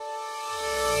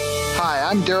Hi,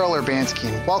 I'm Daryl Urbanski,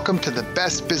 and welcome to the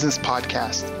Best Business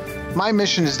Podcast. My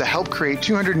mission is to help create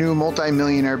 200 new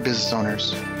multi-millionaire business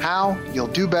owners. How? You'll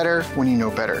do better when you know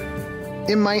better.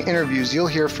 In my interviews, you'll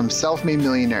hear from self-made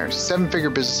millionaires,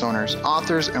 seven-figure business owners,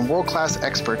 authors, and world-class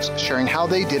experts sharing how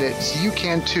they did it so you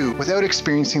can too without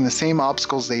experiencing the same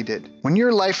obstacles they did. When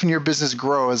your life and your business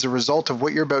grow as a result of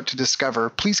what you're about to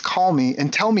discover, please call me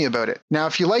and tell me about it. Now,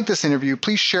 if you like this interview,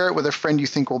 please share it with a friend you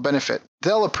think will benefit.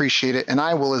 They'll appreciate it, and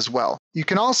I will as well. You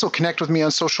can also connect with me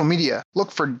on social media.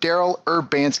 Look for Daryl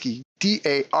Urbanski,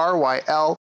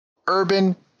 D-A-R-Y-L,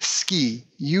 Urban Ski,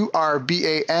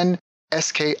 U-R-B-A-N-S-K-I,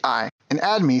 and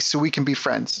add me so we can be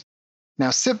friends.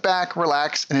 Now sit back,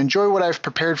 relax, and enjoy what I've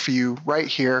prepared for you right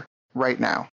here, right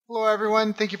now. Hello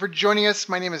everyone, thank you for joining us.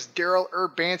 My name is Daryl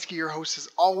Urbanski, your host as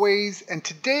always, and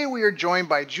today we are joined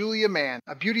by Julia Mann,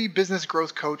 a beauty business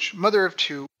growth coach, mother of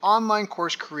two, online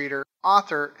course creator,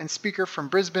 author, and speaker from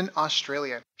Brisbane,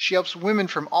 Australia. She helps women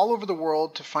from all over the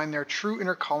world to find their true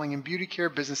inner calling in beauty care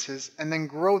businesses and then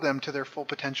grow them to their full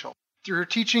potential. Through her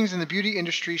teachings in the beauty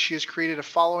industry, she has created a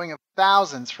following of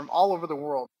thousands from all over the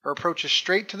world. Her approach is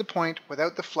straight to the point,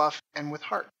 without the fluff, and with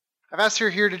heart. I've asked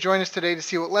her here to join us today to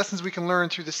see what lessons we can learn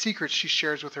through the secrets she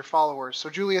shares with her followers.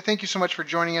 So Julia, thank you so much for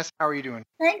joining us. How are you doing?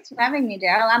 Thanks for having me,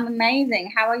 Daryl. I'm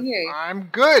amazing. How are you? I'm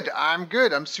good.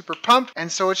 I'm super pumped.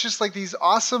 And so it's just like these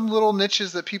awesome little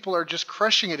niches that people are just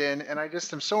crushing it in. And I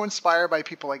just am so inspired by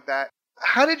people like that.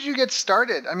 How did you get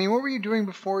started? I mean, what were you doing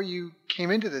before you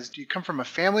came into this? Do you come from a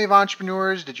family of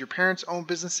entrepreneurs? Did your parents own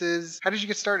businesses? How did you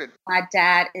get started? My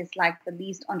dad is like the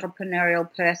least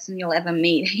entrepreneurial person you'll ever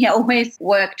meet. He always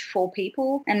worked for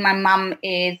people. And my mum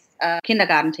is a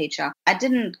kindergarten teacher. I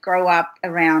didn't grow up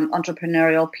around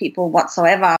entrepreneurial people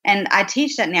whatsoever. And I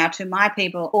teach that now to my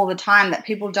people all the time, that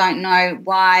people don't know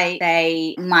why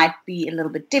they might be a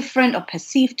little bit different or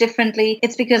perceived differently.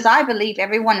 It's because I believe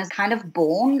everyone is kind of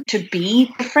born to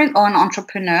be different or an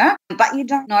entrepreneur, but you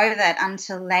don't know that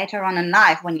until later on in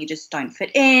life when you just don't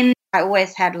fit in. I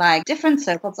always had like different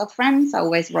circles of friends. I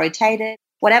always rotated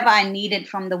whatever I needed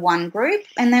from the one group,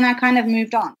 and then I kind of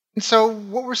moved on. And so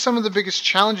what were some of the biggest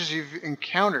challenges you've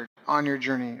encountered on your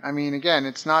journey? I mean, again,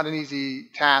 it's not an easy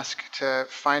task to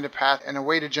find a path and a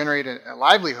way to generate a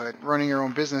livelihood running your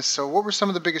own business. So what were some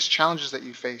of the biggest challenges that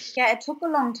you faced? Yeah, it took a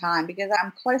long time because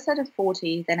I'm closer to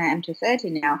 40 than I am to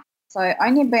 30 now. So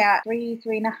only about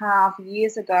 3.5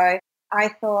 years ago, I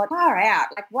thought, far out,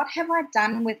 like what have I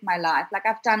done with my life? Like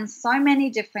I've done so many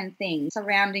different things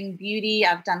surrounding beauty.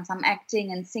 I've done some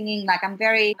acting and singing. Like I'm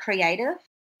very creative.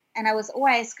 And I was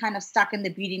always kind of stuck in the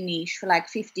beauty niche for like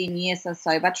 15 years or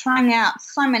so, but trying out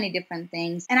so many different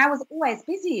things. And I was always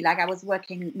busy. Like I was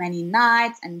working many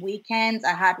nights and weekends.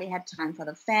 I hardly had time for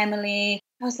the family.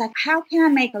 I was like, how can I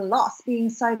make a loss being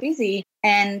so busy?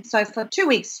 And so for 2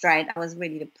 weeks straight, I was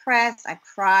really depressed. I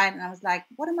cried and I was like,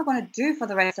 what am I going to do for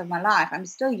the rest of my life? I'm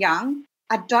still young.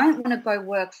 I don't want to go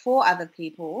work for other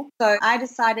people. So I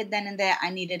decided then and there I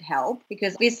needed help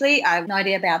because obviously I have no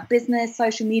idea about business,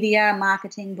 social media,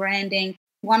 marketing, branding.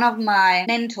 One of my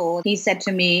mentors, he said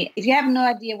to me, if you have no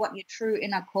idea what your true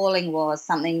inner calling was,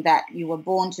 something that you were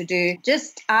born to do,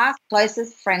 just ask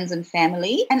closest friends and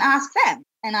family and ask them.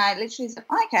 And I literally said,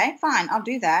 okay, fine, I'll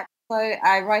do that. So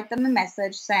I wrote them a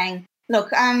message saying, look,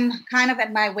 I'm kind of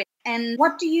at my wit. And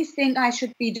what do you think I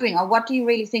should be doing? Or what do you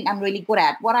really think I'm really good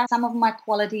at? What are some of my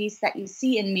qualities that you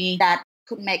see in me that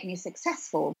could make me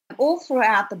successful? All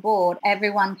throughout the board,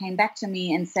 everyone came back to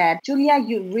me and said, Julia,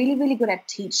 you're really, really good at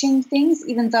teaching things,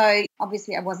 even though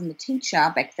obviously I wasn't a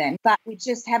teacher back then. But we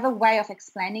just have a way of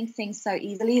explaining things so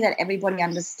easily that everybody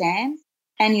understands.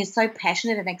 And you're so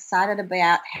passionate and excited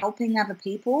about helping other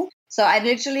people. So I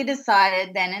literally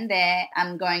decided then and there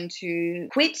I'm going to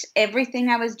quit everything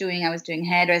I was doing. I was doing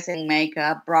hairdressing,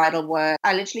 makeup, bridal work.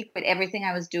 I literally quit everything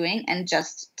I was doing and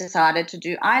just decided to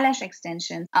do eyelash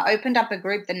extensions. I opened up a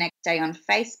group the next day on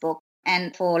Facebook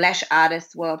and for lash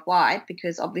artists worldwide,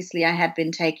 because obviously I had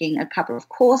been taking a couple of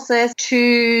courses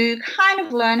to kind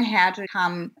of learn how to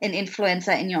become an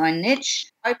influencer in your own niche.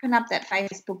 Open up that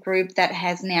Facebook group that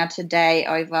has now today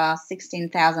over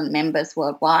 16,000 members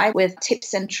worldwide with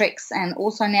tips and tricks. And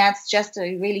also now it's just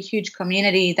a really huge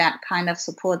community that kind of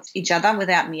supports each other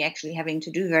without me actually having to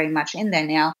do very much in there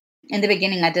now. In the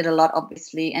beginning, I did a lot,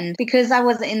 obviously. And because I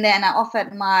was in there and I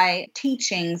offered my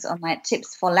teachings or my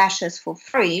tips for lashes for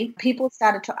free, people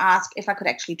started to ask if I could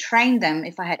actually train them,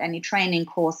 if I had any training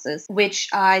courses, which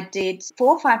I did 4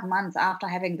 or 5 months after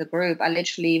having the group. I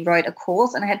literally wrote a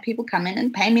course and I had people come in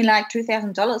and pay me like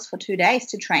 $2,000 for 2 days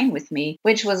to train with me,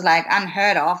 which was like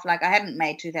unheard of. Like I hadn't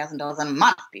made $2,000 a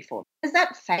month before. Because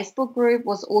that Facebook group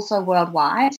was also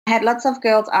worldwide. I had lots of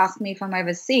girls ask me from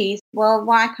overseas, well,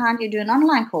 why can't you do an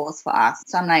online course for us?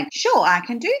 So I'm like, sure, I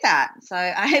can do that. So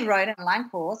I wrote an online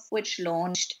course which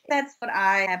launched. That's what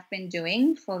I have been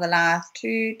doing for the last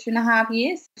 2.5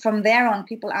 years. From there on,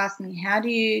 people ask me, how do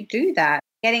you do that?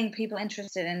 Getting people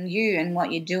interested in you and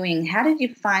what you're doing. How did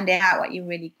you find out what you're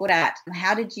really good at?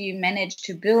 How did you manage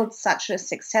to build such a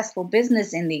successful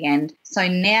business in the end? So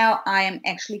now I am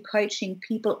actually coaching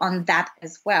people on that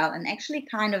as well, and actually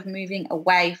kind of moving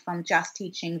away from just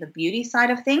teaching the beauty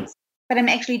side of things. But I'm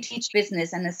actually teaching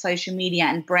business and the social media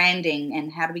and branding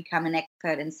and how to become an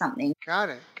expert in something. Got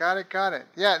it. Got it. Got it.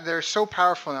 Yeah, they're so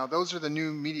powerful now. Those are the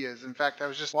new medias. In fact, I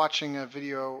was just watching a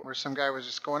video where some guy was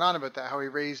just going on about that, how he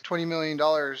raised $20 million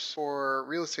for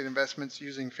real estate investments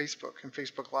using Facebook and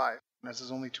Facebook Live as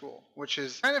his only tool, which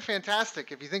is kind of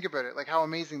fantastic if you think about it, like how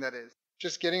amazing that is.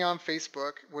 Just getting on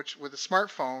Facebook, which with a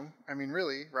smartphone, I mean,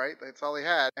 really, right? That's all he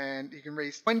had. And you can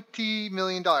raise $20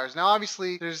 million. Now,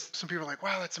 obviously, there's some people like,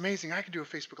 wow, that's amazing. I can do a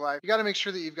Facebook Live. You got to make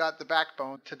sure that you've got the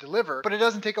backbone to deliver. But it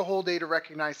doesn't take a whole day to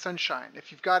recognize sunshine.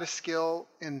 If you've got a skill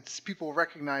and people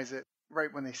recognize it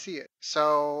right when they see it.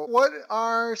 So what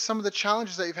are some of the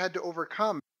challenges that you've had to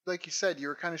overcome? Like you said, you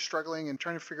were kind of struggling and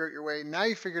trying to figure out your way. Now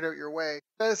you figured out your way.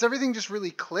 Has everything just really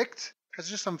clicked? Has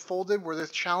it just unfolded? Were there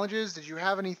challenges? Did you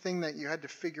have anything that you had to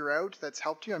figure out that's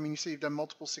helped you? I mean, you say you've done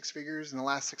multiple six figures in the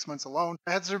last 6 months alone.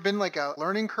 Has there been like a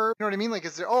learning curve? You know what I mean? Like,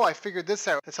 is there, oh, I figured this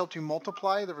out. That's helped you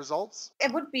multiply the results?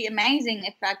 It would be amazing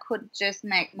if I could just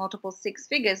make multiple six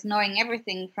figures, knowing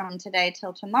everything from today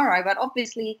till tomorrow. But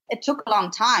obviously, it took a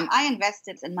long time. I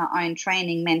invested in my own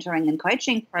training, mentoring, and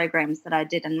coaching programs that I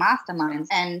did in masterminds.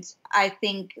 And I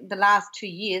think the last 2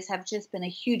 years have just been a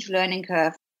huge learning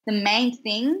curve. The main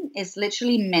thing is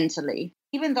literally mentally.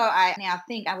 Even though I now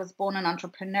think I was born an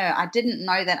entrepreneur, I didn't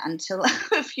know that until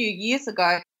a few years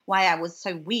ago, why I was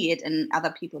so weird in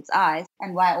other people's eyes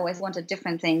and why I always wanted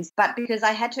different things. But because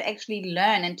I had to actually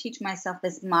learn and teach myself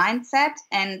this mindset,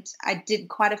 and I did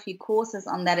quite a few courses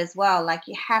on that as well. Like,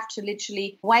 you have to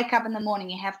literally wake up in the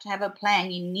morning, you have to have a plan,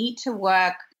 you need to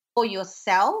work for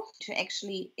yourself to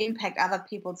actually impact other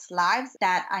people's lives.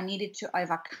 That I needed to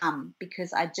overcome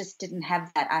because I just didn't have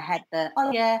that. I had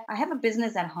I have a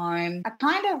business at home. I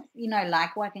kind of,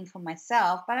 like working for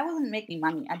myself, but I wasn't making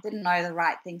money. I didn't know the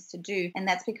right things to do. And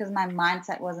that's because my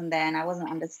mindset wasn't there and I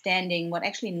wasn't understanding what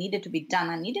actually needed to be done.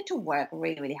 I needed to work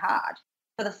really, really hard.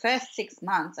 For the first 6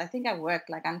 months, I think I worked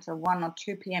like until 1 or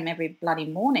 2 p.m. every bloody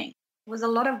morning. It was a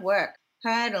lot of work.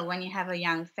 Hurdle when you have a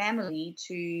young family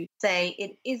to say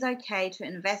it is okay to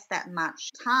invest that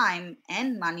much time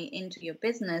and money into your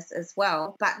business as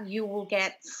well, but you will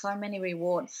get so many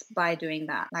rewards by doing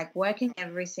that. Like working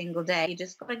every single day, you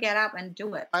just got to get up and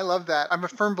do it. I love that. I'm a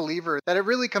firm believer that it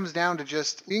really comes down to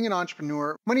just being an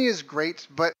entrepreneur. Money is great,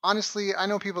 but honestly, I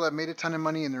know people that have made a ton of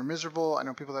money and they're miserable. I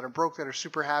know people that are broke that are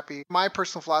super happy. My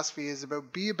personal philosophy is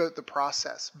be about the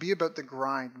process, be about the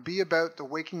grind, be about the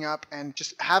waking up and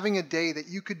just having a day that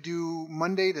you could do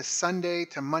Monday to Sunday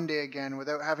to Monday again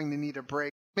without having to need a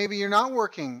break. Maybe you're not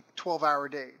working a 12-hour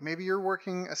day. Maybe you're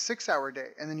working a 6-hour day,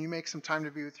 and then you make some time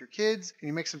to be with your kids and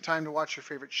you make some time to watch your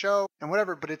favorite show and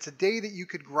whatever, but it's a day that you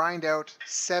could grind out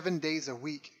 7 days a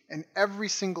week. And every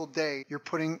single day you're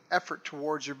putting effort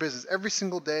towards your business. Every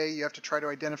single day you have to try to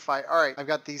identify, all right, I've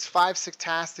got these 5-6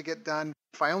 tasks to get done.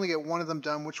 If I only get one of them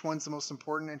done, which one's the most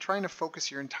important? And trying to focus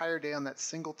your entire day on that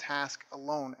single task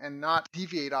alone and not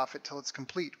deviate off it till it's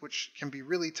complete, which can be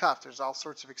really tough. There's all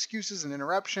sorts of excuses and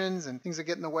interruptions and things that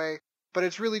get in the way. But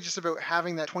it's really just about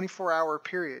having that 24-hour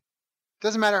period.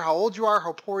 Doesn't matter how old you are,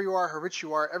 how poor you are, how rich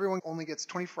you are, everyone only gets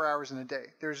 24 hours in a day.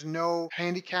 There's no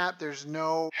handicap, there's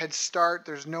no head start,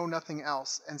 there's no nothing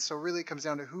else. And so really it comes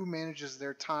down to who manages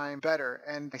their time better.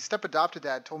 And my step-adopted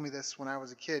dad told me this when I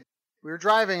was a kid. We were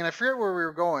driving, and I forget where we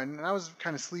were going, and I was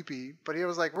kind of sleepy, but he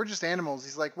was like, we're just animals.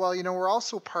 He's like, well, we're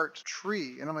also part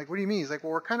tree. And I'm like, what do you mean? He's like,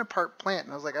 well, we're kind of part plant.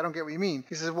 And I was like, I don't get what you mean.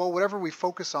 He says, well, whatever we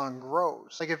focus on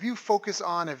grows. Like if you focus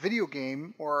on a video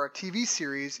game or a TV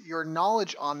series, your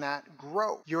knowledge on that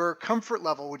grows. Your comfort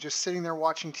level with just sitting there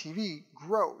watching TV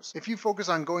grows. If you focus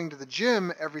on going to the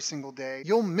gym every single day,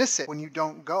 you'll miss it when you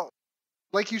don't go.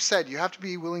 Like you said, you have to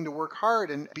be willing to work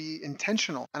hard and be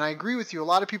intentional. And I agree with you. A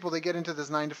lot of people, they get into this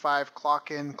 9-to-5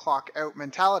 clock in, clock out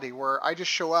mentality where I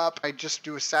just show up, I just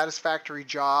do a satisfactory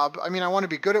job. I mean, I want to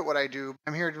be good at what I do.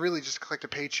 I'm here to really just collect a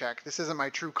paycheck. This isn't my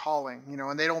true calling,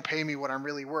 and they don't pay me what I'm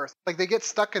really worth. Like they get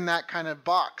stuck in that kind of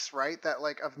box, right? That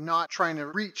like of not trying to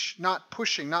reach, not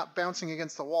pushing, not bouncing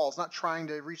against the walls, not trying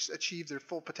to achieve their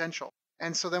full potential.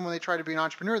 And so then when they try to be an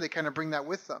entrepreneur, they kind of bring that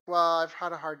with them. Well, I've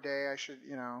had a hard day. I should,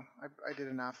 I did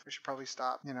enough. I should probably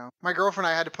stop. My girlfriend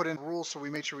and I had to put in rules so we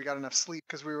made sure we got enough sleep,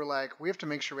 because we were like, we have to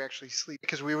make sure we actually sleep,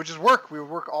 because we would just work. We would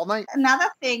work all night. Another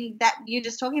thing that you're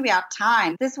just talking about,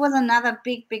 time. This was another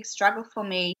big struggle for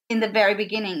me in the very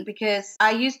beginning, because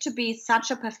I used to be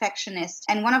such a perfectionist.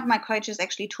 And one of my coaches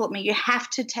actually taught me you have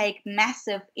to take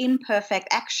massive imperfect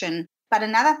action. But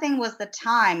another thing was the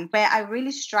time, where I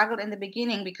really struggled in the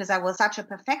beginning because I was such a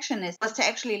perfectionist, was to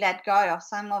actually let go of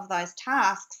some of those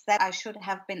tasks that I should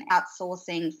have been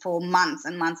outsourcing for months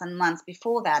and months and months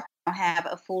before that. I have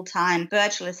a full-time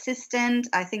virtual assistant.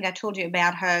 I think I told you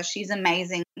about her. She's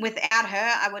amazing. Without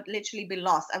her, I would literally be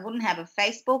lost. I wouldn't have a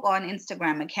Facebook or an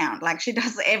Instagram account. Like, she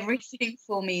does everything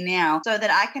for me now, so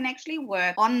that I can actually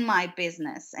work on my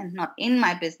business and not in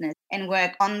my business, and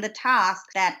work on the tasks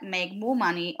that make more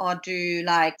money, or do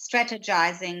like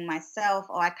strategizing myself,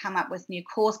 or I come up with new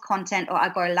course content, or I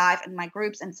go live in my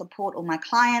groups and support all my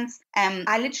clients.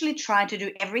 I literally try to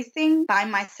do everything by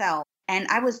myself, and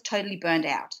I was totally burned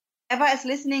out. Whoever is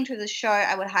listening to the show,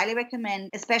 I would highly recommend,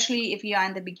 especially if you are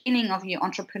in the beginning of your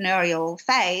entrepreneurial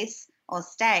phase or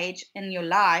stage in your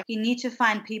life, you need to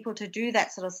find people to do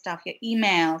that sort of stuff, your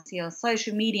emails, your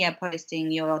social media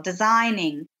posting, your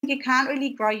designing. You can't really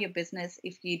grow your business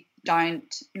if you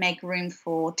don't make room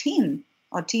for team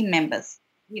or team members.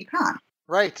 You can't.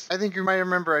 Right. I think you might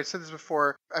remember I said this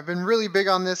before. I've been really big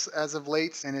on this as of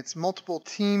late, and it's multiple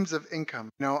teams of income.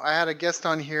 I had a guest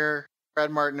on here, Brad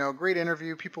Martineau, great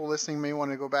interview. People listening may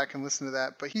want to go back and listen to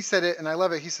that. But he said it, and I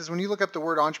love it. He says, when you look up the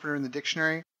word entrepreneur in the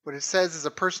dictionary, what it says is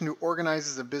a person who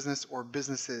organizes a business or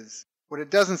businesses. What it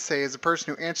doesn't say is a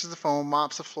person who answers the phone,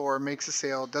 mops the floor, makes a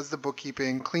sale, does the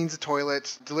bookkeeping, cleans the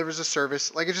toilet, delivers a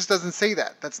service. Like, it just doesn't say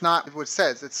that. That's not what it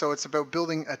says. It's about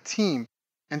building a team.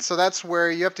 And so that's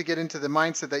where you have to get into the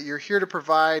mindset that you're here to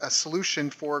provide a solution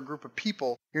for a group of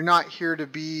people. You're not here to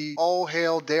be all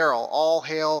hail Daryl, all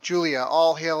hail Julia,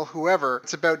 all hail whoever.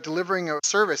 It's about delivering a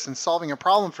service and solving a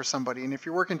problem for somebody. And if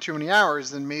you're working too many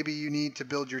hours, then maybe you need to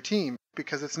build your team,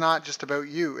 because it's not just about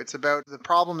you. It's about the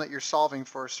problem that you're solving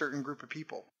for a certain group of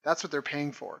people. That's what they're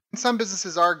paying for. And some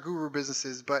businesses are guru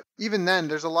businesses, but even then,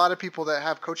 there's a lot of people that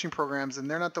have coaching programs, and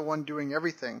they're not the one doing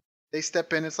everything. They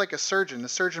step in. It's like a surgeon. The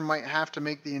surgeon might have to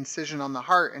make the incision on the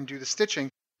heart and do the stitching,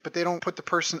 but they don't put the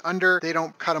person under. They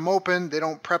don't cut them open. They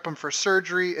don't prep them for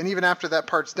surgery. And even after that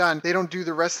part's done, they don't do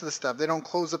the rest of the stuff. They don't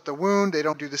close up the wound. They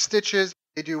don't do the stitches.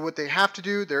 They do what they have to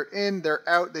do. They're in, they're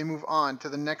out. They move on to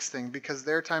the next thing, because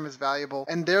their time is valuable.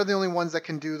 And they're the only ones that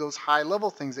can do those high level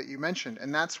things that you mentioned.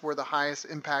 And that's where the highest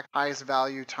impact, highest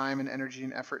value, time and energy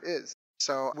and effort is.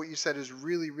 So what you said is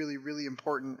really, really, really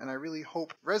important, and I really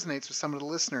hope resonates with some of the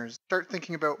listeners. Start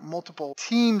thinking about multiple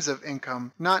teams of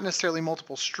income, not necessarily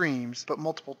multiple streams, but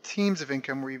multiple teams of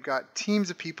income where you've got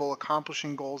teams of people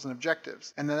accomplishing goals and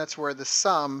objectives. And then that's where the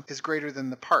sum is greater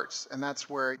than the parts. And that's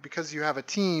where, because you have a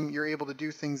team, you're able to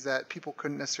do things that people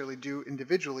couldn't necessarily do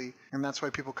individually. And that's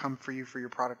why people come for you for your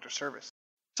product or service.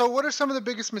 So what are some of the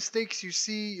biggest mistakes you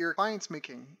see your clients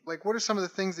making? Like, what are some of the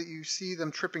things that you see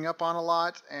them tripping up on a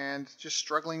lot and just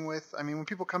struggling with? I mean, when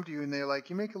people come to you and they're like,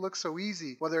 you make it look so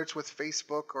easy, whether it's with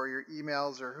Facebook or your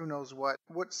emails or who knows what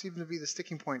seem to be the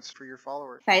sticking points for your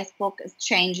followers? Facebook is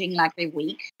changing like every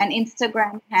week, and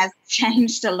Instagram has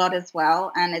changed a lot as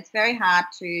well. And it's very hard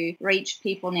to reach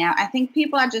people now. I think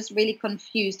people are just really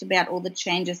confused about all the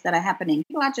changes that are happening.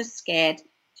 People are just scared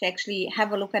to actually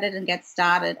have a look at it and get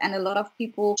started. And a lot of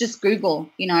people just Google,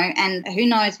 and who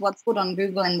knows what's good on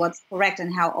Google and what's correct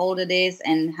and how old it is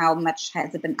and how much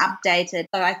has it been updated.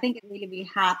 So I think it's really,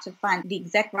 really hard to find the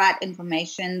exact right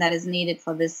information that is needed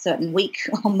for this certain week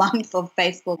or month of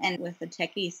Facebook and with the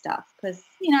techie stuff. Because,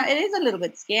 it is a little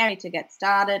bit scary to get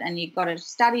started, and you've got to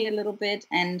study a little bit,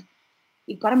 and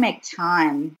you've got to make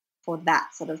time for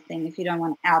that sort of thing if you don't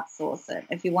want to outsource it,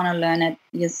 if you want to learn it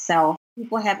yourself.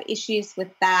 People have issues with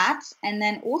that. And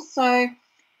then also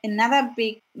another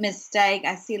big mistake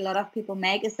I see a lot of people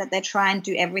make is that they try and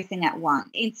do everything at once.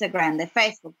 Instagram, their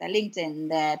Facebook, their LinkedIn,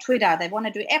 their Twitter, they want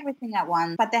to do everything at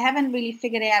once, but they haven't really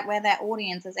figured out where their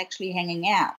audience is actually hanging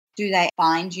out. Do they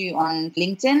find you on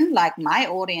LinkedIn? Like, my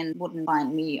audience wouldn't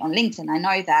find me on LinkedIn. I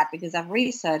know that because I've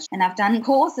researched and I've done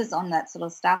courses on that sort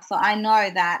of stuff. So I know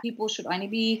that people should only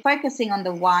be focusing on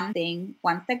the one thing.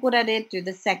 Once they're good at it, do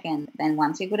the second. Then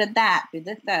once you're good at that, do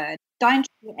the third. Don't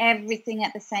do everything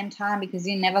at the same time, because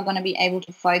you're never going to be able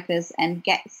to focus and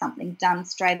get something done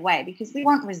straight away, because we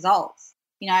want results.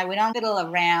 We don't fiddle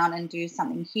around and do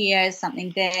something here,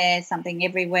 something there, something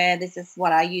everywhere. This is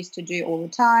what I used to do all the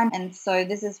time. And so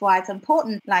this is why it's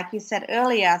important, like you said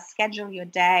earlier, schedule your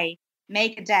day.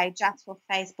 make a day just for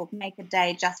Facebook, make a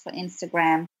day just for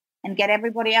Instagram, and get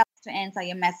everybody else to answer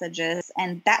your messages.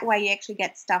 And that way you actually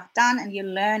get stuff done and you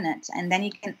learn it, and then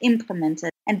you can implement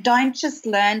it. And don't just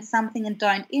learn something and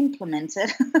don't implement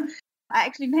it. I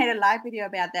actually made a live video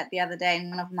about that the other day in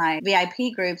one of my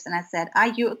VIP groups, and I said, are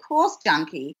you a course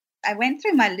junkie? I went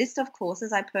through my list of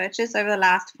courses I purchased over the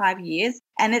last 5 years,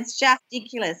 and it's just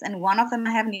ridiculous. And one of them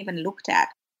I haven't even looked at.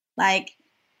 Like,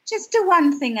 just do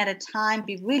one thing at a time,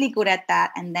 be really good at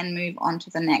that, and then move on to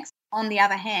the next. On the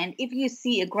other hand, if you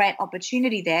see a great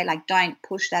opportunity there, like, don't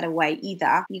push that away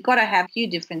either. You've got to have a few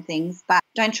different things, but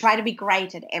don't try to be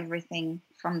great at everything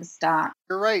from the start.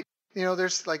 You're right.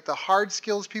 There's like the hard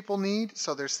skills people need.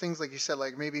 So there's things like you said,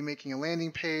 like maybe making a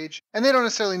landing page, and they don't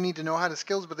necessarily need to know how to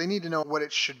skills, but they need to know what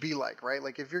it should be like, right?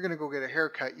 Like if you're going to go get a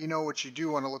haircut, you know what you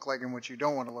do want to look like and what you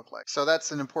don't want to look like. So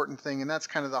that's an important thing. And that's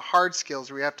kind of the hard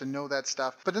skills where you have to know that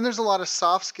stuff. But then there's a lot of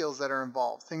soft skills that are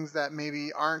involved, things that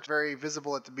maybe aren't very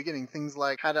visible at the beginning, things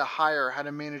like how to hire, how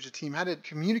to manage a team, how to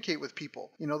communicate with people.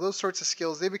 Those sorts of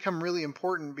skills, they become really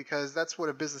important because that's what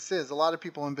a business is. A lot of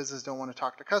people in business don't want to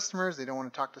talk to customers. They don't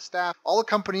want to talk to staff. All a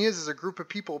company is a group of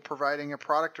people providing a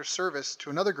product or service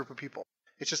to another group of people.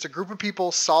 It's just a group of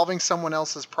people solving someone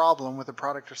else's problem with a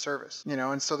product or service,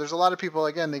 and so there's a lot of people,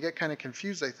 again, they get kind of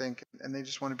confused, I think, and they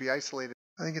just want to be isolated.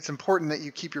 I think it's important that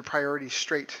you keep your priorities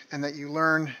straight and that you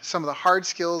learn some of the hard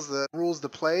skills, the rules to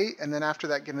play, and then after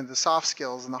that get into the soft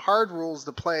skills. And the hard rules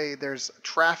to play, there's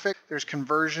traffic, there's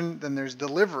conversion, then there's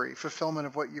delivery, fulfillment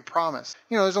of what you promised.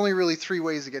 There's only really 3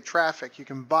 ways to get traffic. You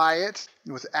can buy it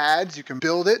with ads, you can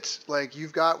build it like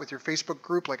you've got with your Facebook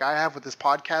group, like I have with this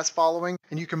podcast following,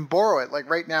 and you can borrow it. Like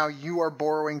right now, you are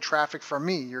borrowing traffic from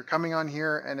me. You're coming on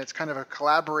here and it's kind of a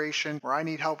collaboration where I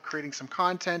need help creating some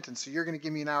content, and so you're going to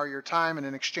give me an hour of your time,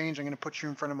 and in exchange, I'm going to put you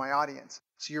in front of my audience.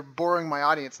 So you're borrowing my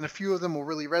audience, and a few of them will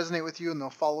really resonate with you and they'll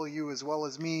follow you as well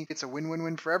as me. It's a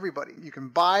win-win-win for everybody. You can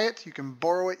buy it, you can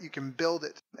borrow it, you can build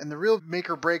it. And the real make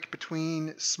or break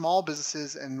between small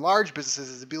businesses and large businesses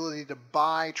is the ability to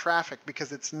buy traffic,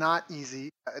 because it's not easy.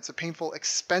 It's a painful,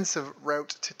 expensive route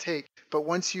to take. But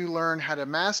once you learn how to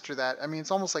master that,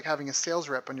 it's almost like having a sales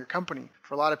rep on your company.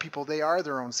 For a lot of people, they are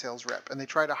their own sales rep, and they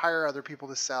try to hire other people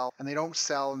to sell, and they don't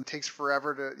sell, and it takes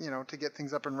forever to get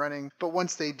things up and running. But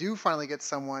once they do finally get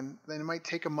someone, then it might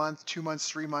take a month, 2 months,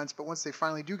 3 months, but once they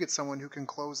finally do get someone who can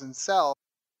close and sell,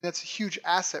 that's a huge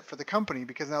asset for the company,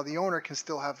 because now the owner can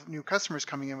still have new customers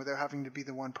coming in without having to be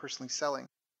the one personally selling.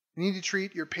 You need to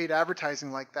treat your paid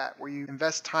advertising like that, where you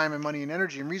invest time and money and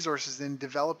energy and resources in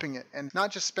developing it, and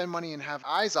not just spend money and have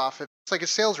eyes off it. It's like a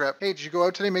sales rep. Hey, did you go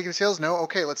out today making sales? No?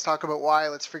 Okay, let's talk about why.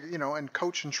 Let's figure, and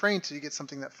coach and train till you get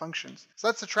something that functions. So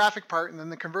that's the traffic part. And then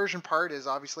the conversion part is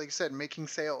obviously, like I said, making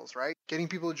sales, right? Getting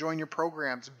people to join your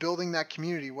programs, building that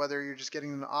community, whether you're just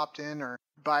getting them to opt in or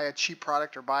buy a cheap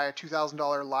product or buy a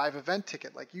 $2,000 live event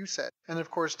ticket, like you said. And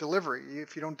of course, delivery.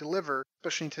 If you don't deliver,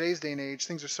 especially in today's day and age,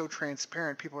 things are so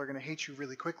transparent, people are going to hate you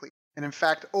really quickly. And in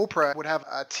fact, Oprah would have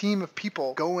a team of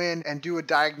people go in and do a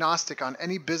diagnostic on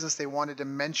any business they wanted to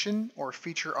mention or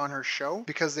feature on her show,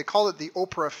 because they call it the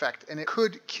Oprah effect, and it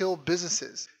could kill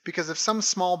businesses. Because if some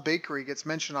small bakery gets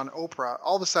mentioned on Oprah,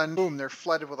 all of a sudden, boom, they're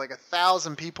flooded with like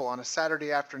 1,000 people on a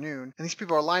Saturday afternoon. And these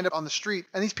people are lined up on the street,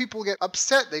 and these people get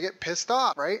upset. They get pissed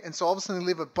off, right? And so all of a sudden they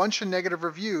leave a bunch of negative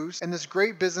reviews. And this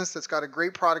great business that's got a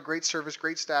great product, great service,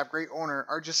 great staff, great owner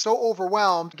are just so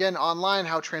overwhelmed. Again, online,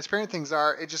 how transparent things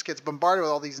are, it just gets bombarded with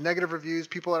all these negative reviews.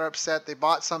 People are upset. They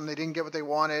bought something. They didn't get what they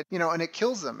wanted, and it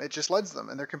kills them. It just floods them.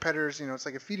 And their competitors, it's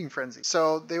like a feeding frenzy.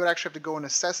 So they would actually have to go and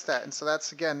assess that. And so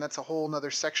that's a whole nother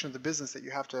section of the business that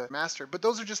you have to master. But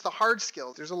those are just the hard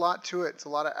skills. There's a lot to it. It's a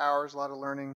lot of hours, a lot of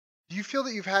learning. Do you feel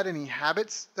that you've had any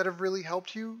habits that have really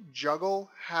helped you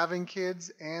juggle having kids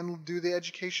and do the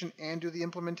education and do the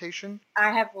implementation?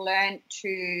 I have learned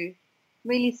to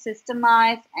really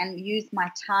systemize and use my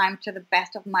time to the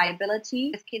best of my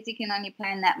ability. As kids, you can only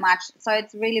plan that much. So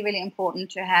it's really, really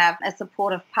important to have a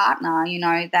supportive partner,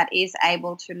 that is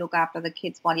able to look after the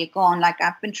kids while you're gone. Like,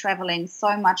 I've been traveling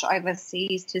so much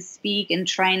overseas to speak and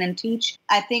train and teach.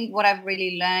 I think what I've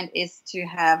really learned is to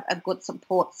have a good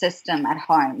support system at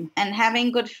home and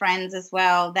having good friends as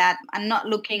well that are not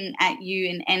looking at you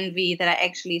in envy, that are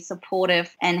actually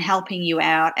supportive and helping you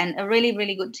out, and a really,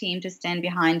 really good team to stand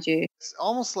behind you. It's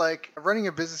almost like running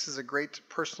a business is a great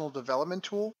personal development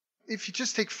tool. If you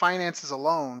just take finances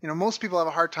alone, most people have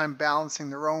a hard time balancing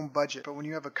their own budget. But when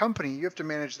you have a company, you have to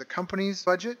manage the company's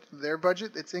budget, their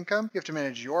budget, its income. You have to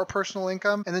manage your personal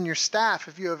income. And then your staff,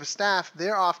 if you have a staff, they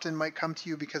often might come to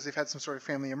you because they've had some sort of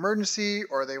family emergency,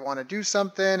 or they want to do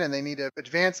something and they need to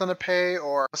advance on a pay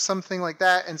or something like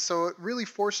that. And so it really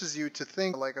forces you to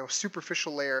think like a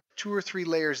superficial layer, 2 or 3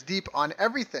 layers deep on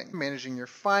everything, managing your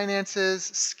finances,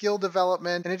 skill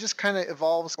development, and it just kind of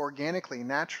evolves organically,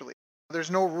 naturally. There's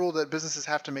no rule that businesses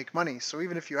have to make money. So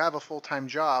even if you have a full-time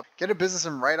job, get a business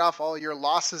and write off all your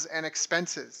losses and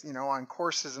expenses, on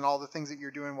courses and all the things that you're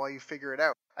doing while you figure it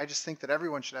out. I just think that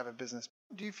everyone should have a business.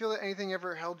 Do you feel that anything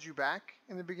ever held you back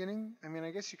in the beginning? I mean,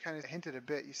 I guess you kind of hinted a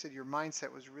bit. You said your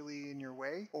mindset was really in your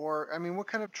way. Or, I mean, what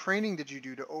kind of training did you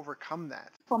do to overcome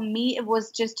that? For me, it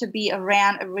was just to be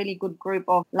around a really good group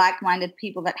of like-minded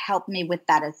people that helped me with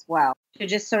that as well. To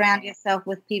just surround yourself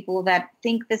with people that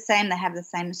think the same, that have the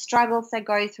same struggles they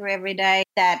go through every day,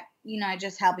 that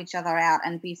just help each other out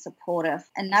and be supportive.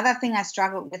 Another thing I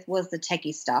struggled with was the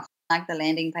techie stuff, like the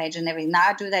landing page and everything. Now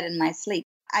I do that in my sleep.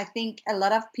 I think a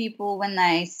lot of people, when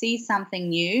they see something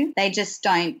new, they just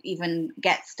don't even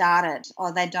get started,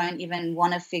 or they don't even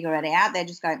want to figure it out. They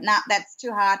just go, nah, that's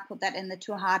too hard. Put that in the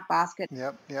too hard basket.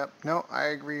 Yep. No, I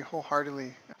agree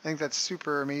wholeheartedly. I think that's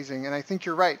super amazing. And I think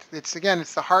you're right. It's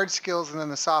the hard skills and then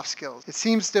the soft skills. It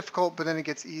seems difficult, but then it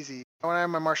gets easy. When I had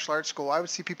my martial arts school, I would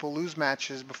see people lose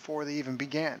matches before they even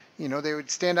began. They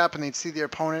would stand up and they'd see their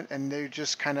opponent and they would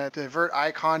just kind of divert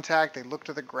eye contact. They'd look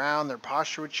to the ground, their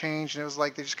posture would change, and it was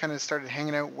like they just kind of started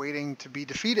hanging out waiting to be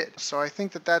defeated. So I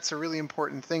think that that's a really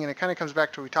important thing, and it kind of comes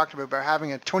back to what we talked about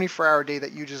having a 24-hour day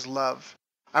that you just love.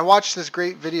 I watched this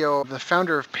great video. The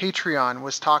founder of Patreon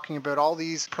was talking about all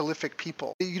these prolific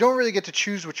people. You don't really get to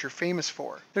choose what you're famous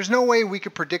for. There's no way we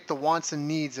could predict the wants and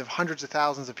needs of hundreds of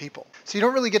thousands of people. So you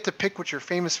don't really get to pick what you're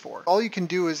famous for. All you can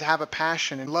do is have a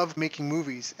passion and love making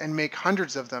movies and make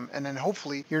hundreds of them, and then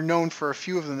hopefully you're known for a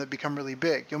few of them that become really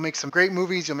big. You'll make some great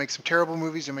movies, you'll make some terrible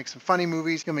movies, you'll make some funny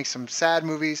movies, you'll make some sad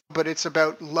movies, but it's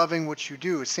about loving what you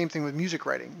do. Same thing with music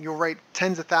writing. You'll write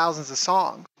tens of thousands of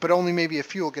songs, but only maybe a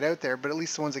few will get out there, but at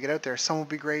least the ones that get out there, some will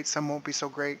be great, some won't be so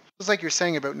great. It's like you're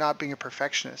saying about not being a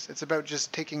perfectionist. It's about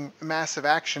just taking massive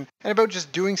action and about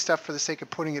just doing stuff for the sake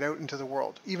of putting it out into the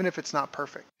world, even if it's not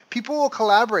perfect. People will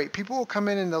collaborate. People will come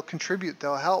in and they'll contribute.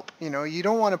 They'll help. You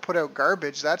don't want to put out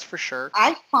garbage, that's for sure.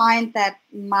 I find that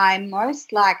my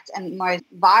most liked and most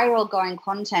viral going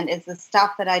content is the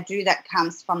stuff that I do that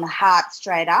comes from the heart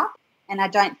straight up, and I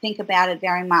don't think about it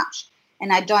very much.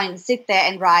 And I don't sit there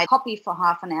and write copy for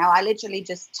half an hour. I literally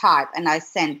just type and I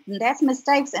send. And there's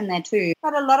mistakes in there too.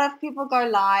 But a lot of people go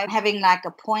live having like a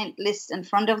point list in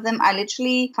front of them. I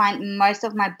literally find most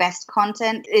of my best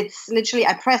content, it's literally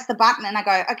I press the button and I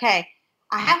go, okay,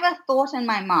 I have a thought in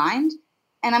my mind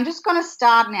and I'm just going to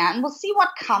start now and we'll see what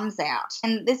comes out.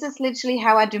 And this is literally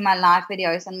how I do my live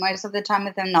videos. And most of the time,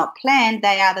 if they're not planned,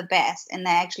 they are the best and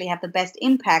they actually have the best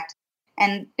impact.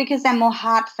 And because they're more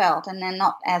heartfelt and they're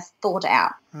not as thought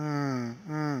out.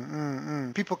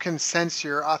 People can sense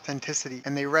your authenticity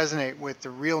and they resonate with the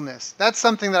realness. That's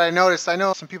something that I noticed. I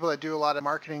know some people that do a lot of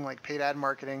marketing, like paid ad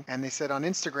marketing, and they said on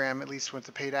Instagram, at least with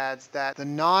the paid ads, that the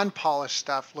non-polished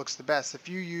stuff looks the best. If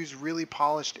you use really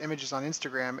polished images on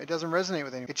Instagram, it doesn't resonate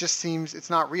with anyone. It just seems it's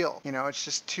not real. It's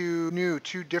just too new,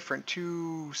 too different,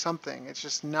 too something. It's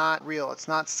just not real. It's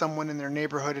not someone in their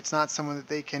neighborhood. It's not someone that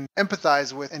they can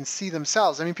empathize with and see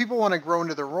themselves. I mean, people want to grow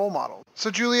into their role model.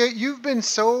 So Julia, you've been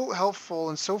so helpful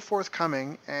and so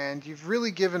forthcoming, and you've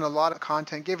really given a lot of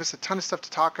content, gave us a ton of stuff to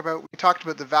talk about. We talked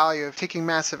about the value of taking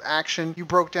massive action. You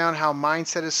broke down how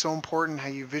mindset is so important, how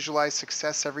you visualize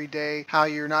success every day, how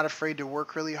you're not afraid to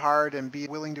work really hard and be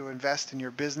willing to invest in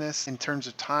your business in terms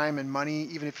of time and money.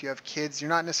 Even if you have kids, you're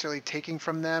not necessarily taking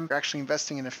from them. You're actually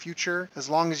investing in a future. As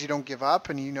long as you don't give up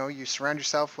and you surround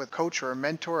yourself with a coach or a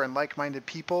mentor and like-minded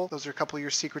people, those are a couple of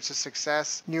your secrets of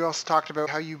success. And you also talked about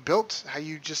how you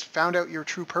just found out your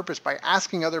true purpose by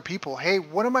asking other people, hey,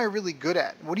 what am I really good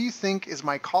at? What do you think is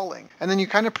my calling? And then you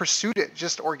kind of pursued it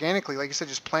just organically, like you said,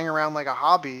 just playing around like a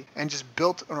hobby, and just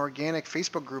built an organic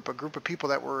Facebook group, a group of people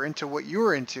that were into what you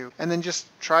were into, and then just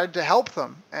tried to help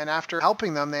them. And after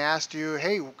helping them, they asked you,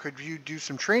 hey, could you do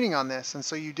some training on this? And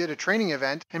so you did a training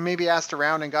event and maybe asked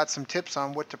around and got some tips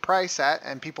on what to price at,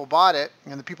 and people bought it.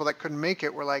 And the people that couldn't make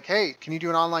it were like, hey, can you do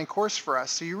an online course for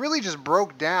us? So you really just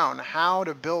broke down how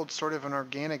to build sort of an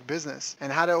organic business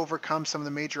and how to overcome some of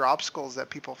the major obstacles that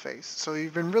people face. So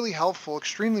you've been really helpful,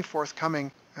 extremely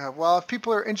forthcoming. Well, if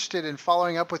people are interested in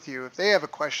following up with you, if they have a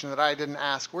question that I didn't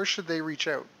ask, where should they reach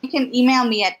out? You can email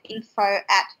me at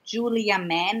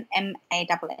info@juliamann,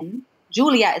 MANN,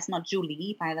 Julia is not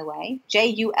Julie, by the way.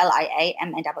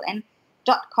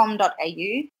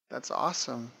 JuliaMann.com.au. That's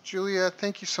awesome. Julia,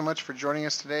 thank you so much for joining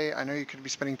us today. I know you could be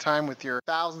spending time with your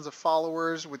thousands of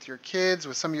followers, with your kids,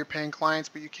 with some of your paying clients,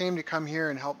 but you came to come here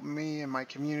and help me and my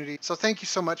community. So thank you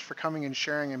so much for coming and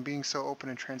sharing and being so open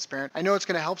and transparent. I know it's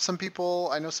going to help some people.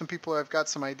 I know some people have got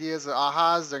some ideas,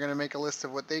 ahas. They're going to make a list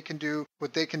of what they can do,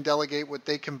 what they can delegate, what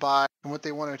they can buy, and what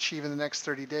they want to achieve in the next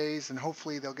 30 days. And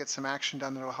hopefully they'll get some action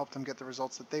done that will help them get the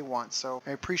results that they want. So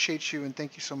I appreciate you and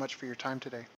thank you so much for your time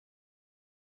today.